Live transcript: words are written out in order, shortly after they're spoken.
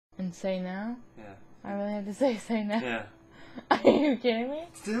say now? Yeah. I really have to say now? Yeah. Are you kidding me?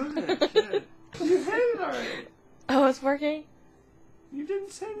 Let's do it. Shit. You hit it already. Oh, it's working? You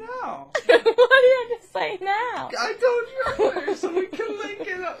didn't say now. What do you have to say now? I told you earlier so we can link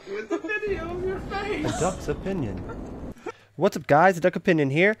it up with the video of your face. A Duck's Opinion. What's up, guys? A Duck Opinion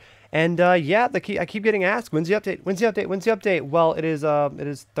here. And yeah, I keep getting asked, when's the update? When's the update? When's the update? Well, it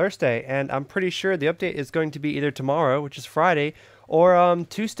is Thursday, and I'm pretty sure the update is going to be either tomorrow, which is Friday, or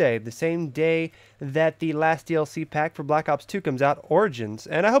Tuesday, the same day that the last DLC pack for Black Ops 2 comes out, Origins.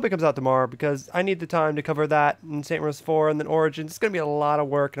 And I hope it comes out tomorrow because I need the time to cover that in St. Rose 4 and then Origins. It's going to be a lot of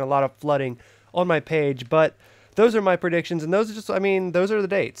work and a lot of flooding on my page, but those are my predictions, and those are just, I mean, those are the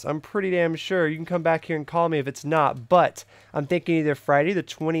dates. I'm pretty damn sure. You can come back here and call me if it's not, but I'm thinking either Friday, the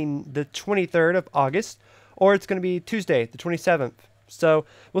 23rd of August, or it's going to be Tuesday, the 27th. So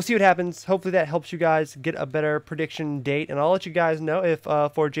we'll see what happens. Hopefully that helps you guys get a better prediction date, and I'll let you guys know if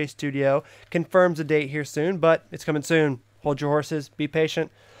 4J Studio confirms a date here soon, but it's coming soon. Hold your horses. Be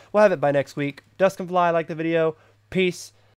patient. We'll have it by next week. Dusk and Fly, like the video. Peace.